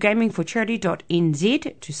 Go to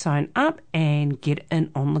gamingforcharity.nz to sign up and get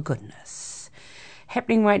in on the goodness.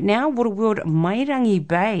 Happening right now, Waterworld Mairangi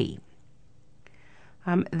Bay.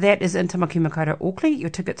 That is in Tamaki Makaurau, Auckland. Your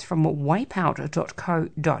tickets from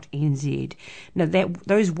wipeout.co.nz. Now,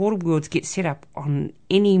 those water worlds get set up on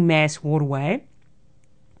any mass waterway,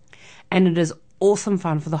 and it is awesome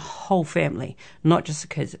fun for the whole family, not just the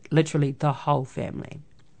kids, literally the whole family.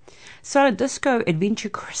 So, Disco Adventure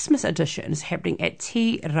Christmas Edition is happening at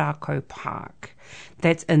Te Rako Park.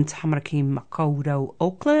 That's in Tamariki Makaurau,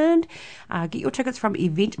 Auckland. Get your tickets from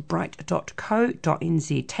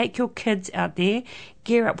eventbrite.co.nz. Take your kids out there,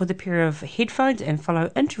 gear up with a pair of headphones and follow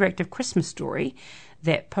interactive Christmas story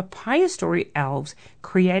that Papaya Story Elves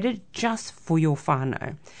created just for your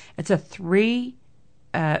whānau. It's a free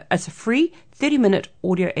 30-minute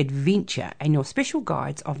audio adventure, and your special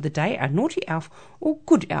guides of the day are Naughty Elf or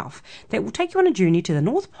Good Elf that will take you on a journey to the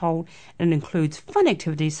North Pole, and includes fun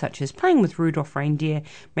activities such as playing with Rudolph reindeer,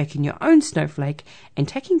 making your own snowflake, and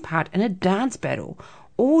taking part in a dance battle,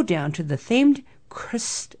 all down to the themed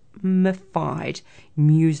Christmified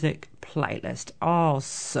music playlist. Oh,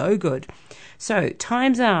 so good. So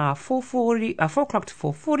times are 4 o'clock to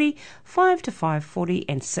 4:40, 5 to 5:40,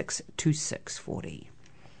 and 6 to 6:40.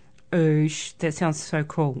 Oosh, that sounds so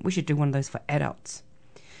cool. We should do one of those for adults.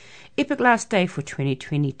 Epic last day for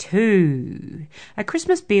 2022. A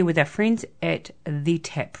Christmas beer with our friends at the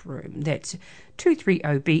Tap Room. That's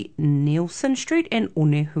 230B Nielsen Street in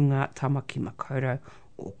Onehunga, Tamaki Makaurau,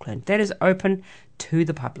 Auckland. That is open to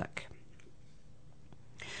the public.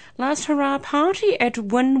 Last hurrah party at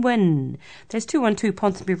Win-Win. That's 212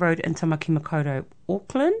 Ponsonby Road in Tamaki Makaurau,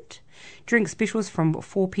 Auckland. Drink specials from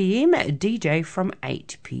 4 p.m, DJ from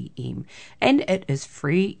 8 p.m. And it is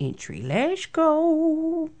free entry. Let's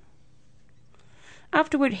go.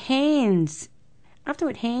 Afterward hangs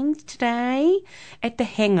today at the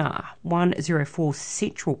Hangar, 104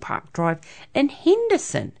 Central Park Drive in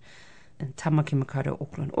Henderson in Tamaki Makaurau,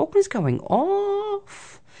 Auckland. Auckland's going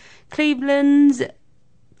off. Clevedon's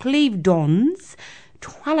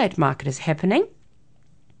Twilight Market is happening.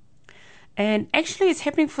 And actually it's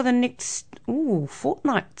happening for the next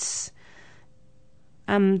fortnights.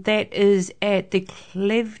 That is at the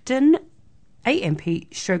Clevedon AMP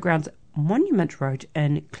Showgrounds Monument Road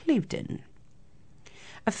in Clevedon.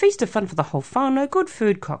 A feast of fun for the whole whānau, good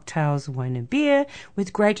food, cocktails, wine and beer,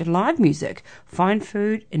 with great live music. Fine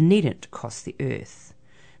food needn't cost the earth.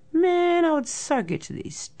 Man, I would so get to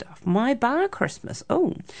these stuff. My Bar Christmas.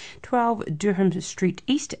 12 Durham Street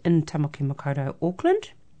East in Tamaki Makaurau,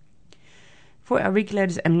 Auckland. For our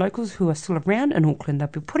regulators and locals who are still around in Auckland, they'll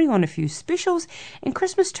be putting on a few specials and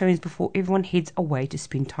Christmas tunes before everyone heads away to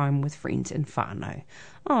spend time with friends and whānau.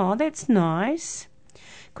 Oh, that's nice.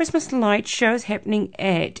 Christmas light shows happening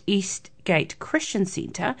at Eastgate Christian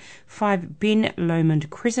Centre, 5 Ben Lomond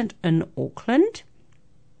Crescent in Auckland.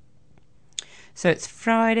 So it's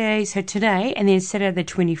Friday, so today, and then Saturday the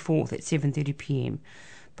 24th at 7:30pm.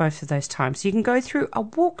 Both of those times. So you can go through a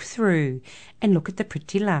walkthrough and look at the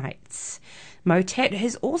pretty lights. Motat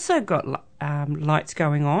has also got lights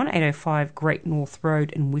going on, 805 Great North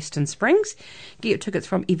Road in Western Springs. Get your tickets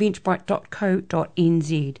from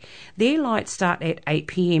eventbrite.co.nz. Their lights start at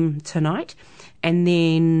 8pm tonight, and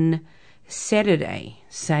then Saturday,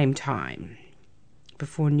 same time,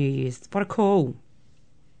 before New Year's. What a call.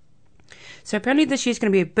 So apparently this year's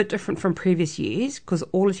going to be a bit different from previous years because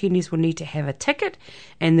all attendees will need to have a ticket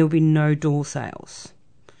and there'll be no door sales.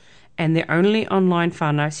 And they're only online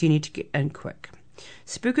whānau, so you need to get in quick.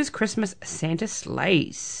 Spookers Christmas Santa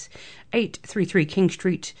Sleighs, 833 King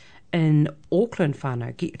Street in Auckland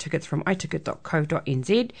whānau. Get your tickets from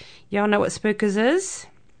iticket.co.nz. Y'all know what Spookers is?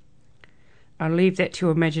 I'll leave that to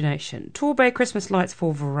your imagination. Torbay Christmas Lights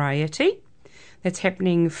for Variety. That's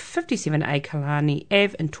happening 57A Kalani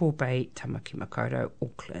Ave in Torbay, Tamaki Makaurau,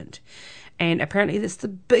 Auckland. And apparently that's the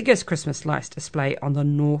biggest Christmas lights display on the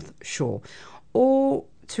North Shore. All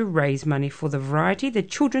to raise money for the Variety, the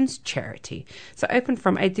children's charity. So open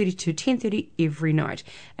from 8:30 to 10:30 every night.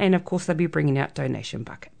 And of course they'll be bringing out donation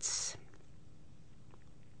buckets.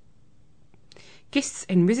 Guests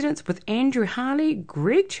and residents with Andrew Harley,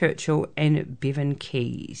 Greg Churchill and Bevan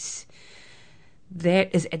Keys.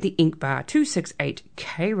 That is at the Ink Bar, 268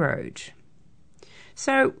 K Road.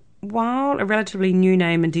 So, while a relatively new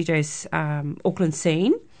name in DJ's Auckland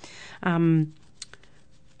scene,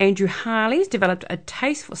 Andrew Harley's developed a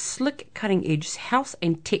taste for slick, cutting-edge house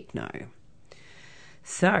and techno.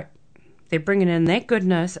 So, they're bringing in that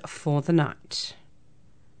goodness for the night.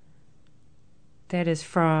 That is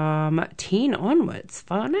from 10 onwards.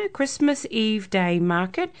 Whānau Christmas Eve Day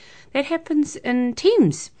Market. That happens in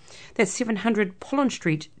Thames. That's 700 Pollen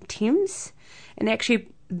Street, Thames. And actually,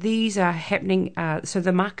 these are happening, so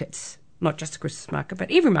the markets, not just the Christmas market,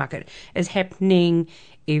 but every market is happening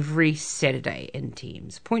every Saturday in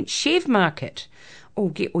Thames. Point Chev Market.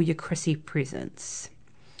 Get all your Chrissy presents.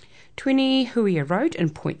 20 Huia Road in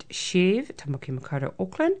Point Chev, Tamaki Makaurau,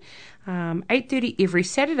 Auckland. 8:30 every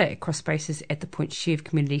Saturday across spaces at the Point Chev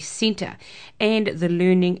Community Centre and the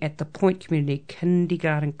Learning at the Point Community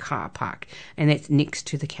Kindergarten Car Park. And that's next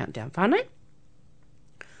to the Countdown whānau.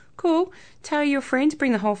 Cool. Tell your friends,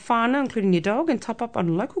 bring the whole whānau, including your dog, and top up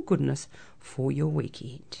on local goodness for your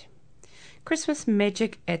weekend. Christmas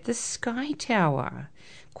Magic at the Sky Tower,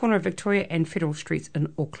 corner of Victoria and Federal Streets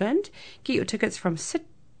in Auckland. Get your tickets from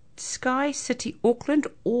Sky City Auckland,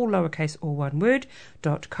 all lowercase, all one word,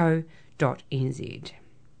 .co.nz.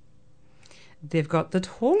 They've got the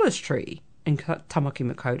tallest tree in Tamaki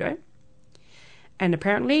Makaurau, and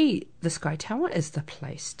apparently the Sky Tower is the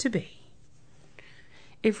place to be.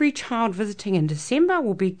 Every child visiting in December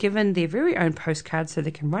will be given their very own postcard so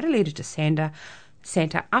they can write a letter to Santa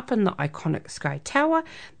up in the iconic Sky Tower.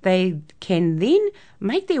 They can then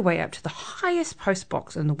make their way up to the highest post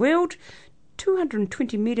box in the world,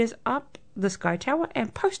 220 metres up the Sky Tower,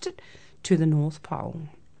 and post it to the North Pole.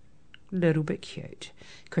 Little bit cute.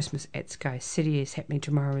 Christmas at Sky City is happening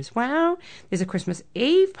tomorrow as well. There's a Christmas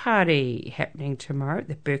Eve party happening tomorrow at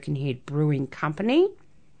the Birkenhead Brewing Company.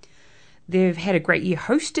 They've had a great year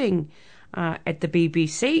hosting at the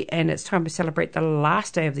BBC, and it's time to celebrate the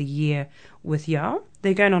last day of the year with y'all.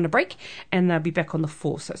 They're going on a break, and they'll be back on the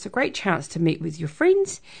 4th, so it's a great chance to meet with your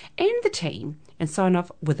friends and the team and sign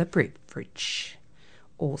off with a beverage.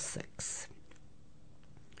 All 6.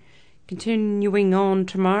 Continuing on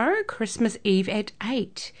tomorrow, Christmas Eve at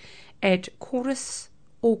 8 at Chorus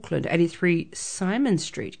Auckland, 83 Simon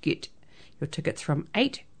Street. Get your tickets from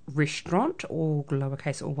 8 Restaurant, all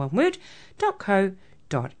lowercase, all one word,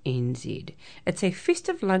 .co.nz. It's a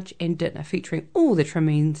festive lunch and dinner featuring all the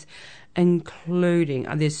trimmings, including,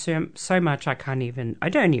 there's so much I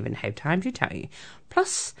don't even have time to tell you,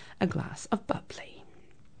 plus a glass of bubbly.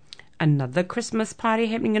 Another Christmas party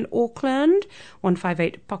happening in Auckland,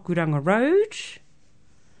 158 Pakuranga Road.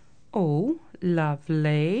 Oh,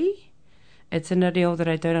 lovely. It's an reo that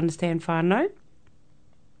I don't understand whānau.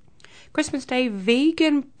 Christmas Day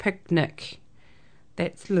vegan picnic.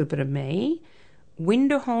 That's a little bit of me.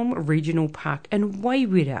 Wenderholm Regional Park in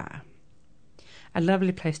Waiwera. A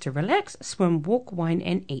lovely place to relax, swim, walk, wine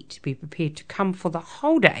and eat. Be prepared to come for the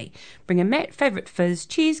whole day. Bring a mat, favourite fizz,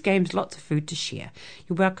 cheers, games, lots of food to share.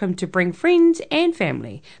 You're welcome to bring friends and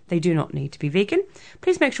family. They do not need to be vegan.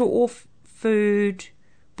 Please make sure all food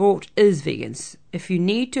brought is vegans. If you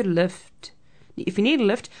need a lift,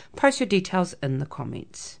 post your details in the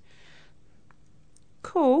comments.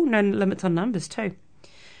 Cool, no limits on numbers too.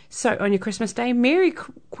 So on your Christmas day, Merry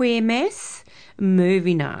Queermas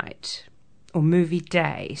movie night or movie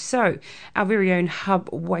day. So our very own Hub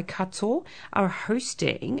Waikato are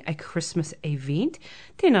hosting a Christmas event.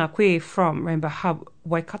 Tēnā koe from Rainbow Hub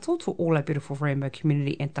Waikato to all our beautiful rainbow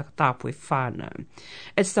community and Takatapui whānau.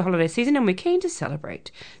 It's the holiday season and we're keen to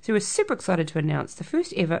celebrate. So we're super excited to announce the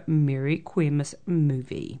first ever Merry Queermas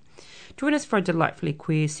movie. Join us for a delightfully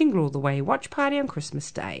queer single all the way watch party on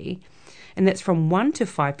Christmas Day. And that's from 1 to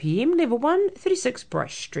 5 p.m, level 1, 36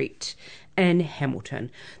 Bryce Street in Hamilton.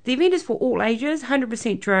 The event is for all ages,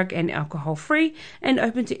 100% drug and alcohol free, and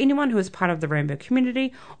open to anyone who is part of the rainbow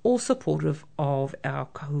community or supportive of our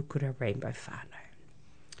Kahukura Rainbow whānau.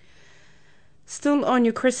 Still on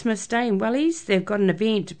your Christmas Day in Wellies, they've got an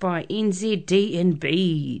event by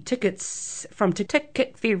NZD&B. Tickets from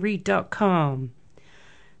ticketferry.com.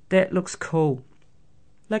 That looks cool.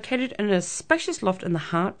 Located in a spacious loft in the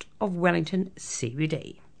heart of Wellington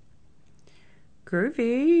CBD.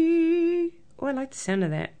 Groovy. Oh, I like the sound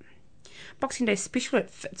of that. Boxing Day special at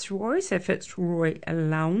Fitzroy, so Fitzroy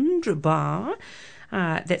Lounge Bar.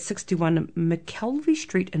 That's 61 McKelvey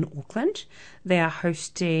Street in Auckland. They are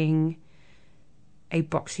hosting a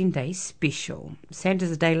Boxing Day special.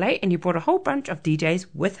 Santa's a day late and he brought a whole bunch of DJs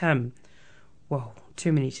with him. Whoa,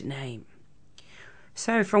 too many to name.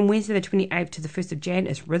 So from Wednesday the 28th to the 1st of Jan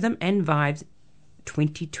is Rhythm and Vibes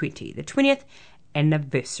 2020, the 20th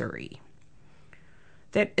anniversary.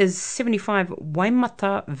 That is 75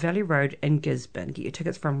 Waimata Valley Road in Gisborne. Get your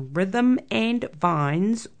tickets from Rhythm and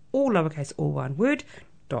Vines, all lowercase, all one word,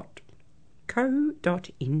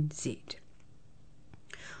 .co.nz.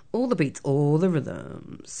 All the beats, all the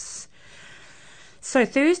rhythms. So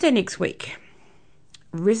Thursday next week,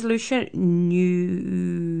 Resolution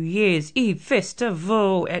New Year's Eve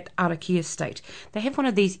Festival at Araki Estate. They have one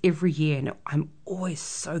of these every year and I'm always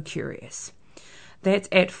so curious. That's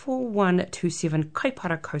at 4127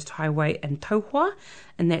 Kaipara Coast Highway in Tauhua,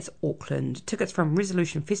 and that's Auckland. Tickets from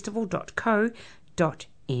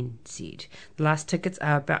resolutionfestival.co.nz. The last tickets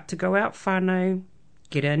are about to go out, whānau.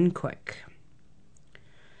 Get in quick.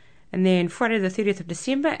 And then Friday the 30th of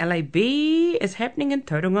December, LAB is happening in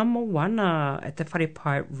Tauranga Moana at the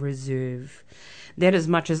Wharepai Reserve. That is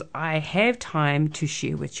much as I have time to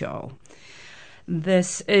share with y'all.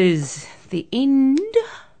 This is the end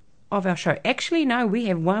of our show. Actually, no, we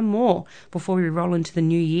have one more before we roll into the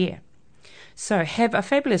new year. So have a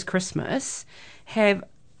fabulous Christmas. Have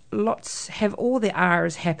all the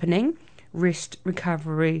R's happening. Rest,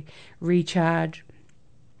 recovery, recharge,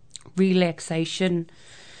 relaxation,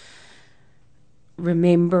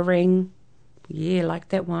 remembering, like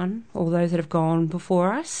that one, all those that have gone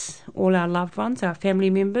before us, all our loved ones, our family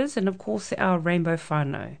members, and of course our rainbow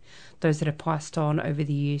whānau, those that have passed on over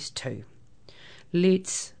the years too.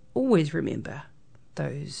 Let's always remember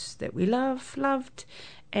those that we loved,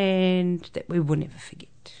 and that we will never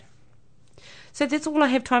forget. So that's all I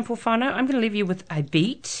have time for, whānau. I'm going to leave you with a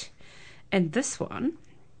beat, and this one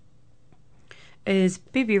is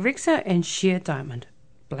Bebe Rexha and Sheer Diamond.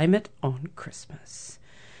 Blame It on Christmas.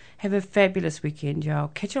 Have a fabulous weekend, y'all.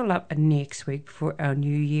 Catch y'all up next week before our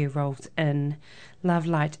new year rolls in. Love,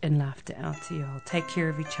 light, and laughter out to y'all. Take care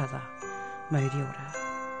of each other. Mauri ora.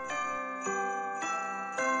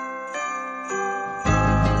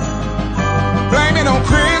 Blame it on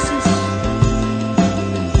Christmas.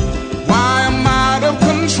 Why I'm out of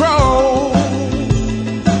control.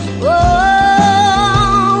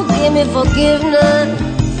 Oh, give me forgiveness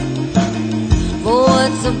for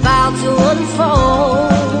what's about to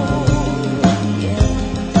unfold.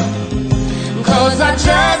 Cause I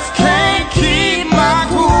just can't keep my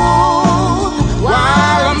cool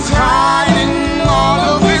while I'm hiding all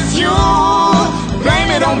of this you. Blame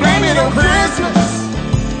it on Christmas.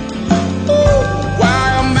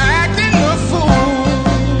 Why I'm acting a fool.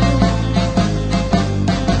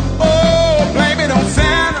 Oh, blame it on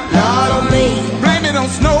Santa. Lord on me, Blame it on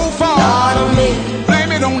snowfall. Lord on me,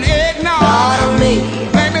 Blame it on eggnog. Lord on me,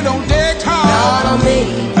 Blame it on Daytime. Lord on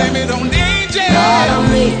me, Blame it on DJ. Lord on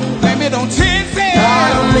me, Blame it on Tinsy.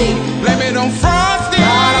 Lord on me,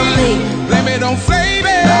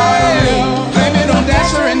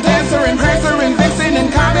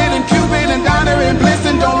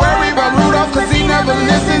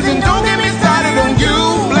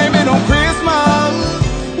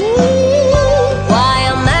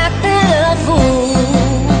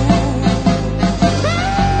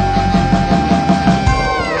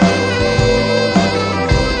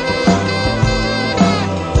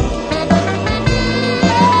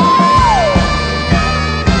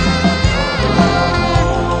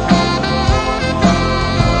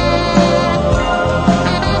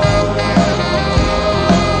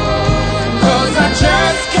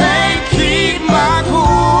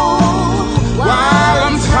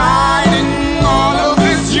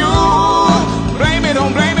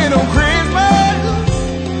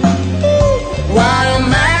 while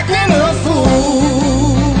I'm acting a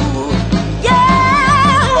fool.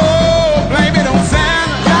 Yeah. Oh, blame it on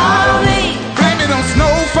Santa. Call me, Blame it on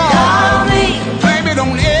Snowfall. call me, Blame it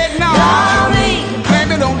on Eggnog. call me,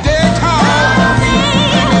 Blame it on Dead Car. call me,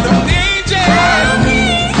 Blame it on DJ. call me,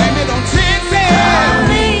 Blame it on Titsy. call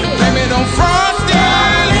me, Blame it on Frosty.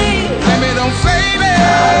 Blame it on Flavor.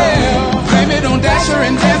 Blame it on Dasher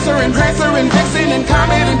and Dancer and Prancer and Vixen and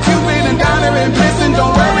Comet and Cupid and Donner and Blitzen.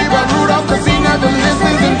 Don't worry about Rudolph 'cause he never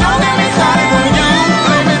listens. And don't get me started on you.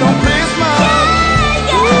 Blame it on Christmas.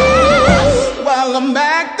 While I'm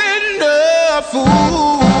acting a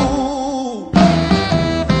fool.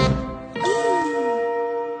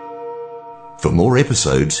 For more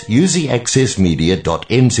episodes, use the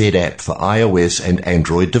accessmedia.nz app for iOS and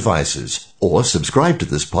Android devices, or subscribe to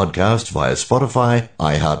this podcast via Spotify,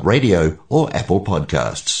 iHeartRadio, or Apple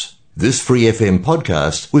Podcasts. This Free FM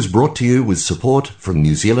podcast was brought to you with support from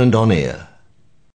New Zealand On Air.